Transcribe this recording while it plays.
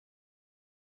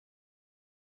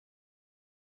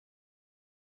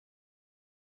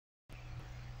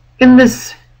In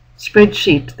this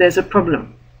spreadsheet there's a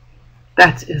problem.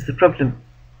 That is the problem.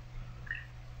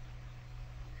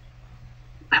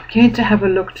 I'm going to have a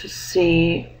look to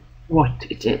see what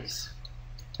it is.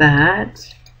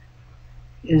 That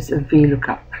is a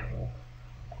VLOOKUP.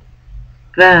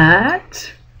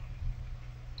 That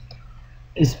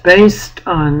is based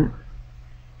on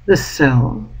this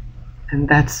cell and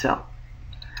that cell.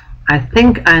 I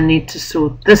think I need to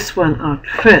sort this one out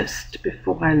first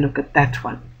before I look at that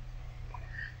one.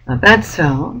 Now that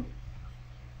cell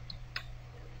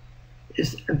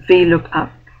is a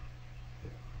VLOOKUP,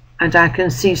 and I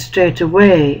can see straight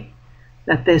away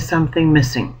that there's something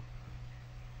missing.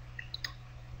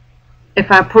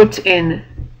 If I put in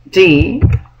D,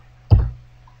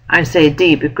 I say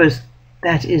D because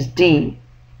that is D,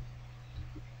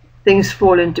 things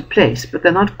fall into place, but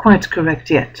they're not quite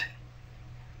correct yet.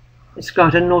 It's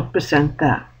got a 0%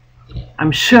 there.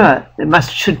 I'm sure there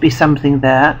should be something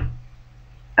there.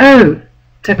 Oh,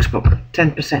 textbook,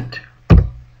 10%.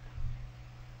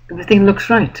 Everything looks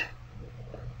right.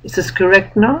 Is this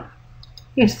correct now?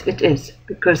 Yes, it is,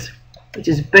 because it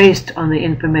is based on the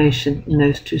information in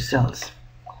those two cells.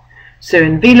 So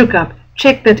in VLOOKUP,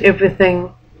 check that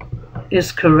everything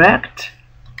is correct,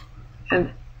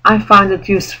 and I find it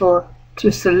useful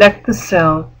to select the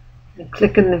cell and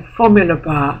click in the formula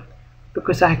bar,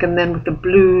 because I can then with the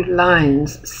blue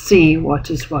lines see what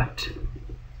is what.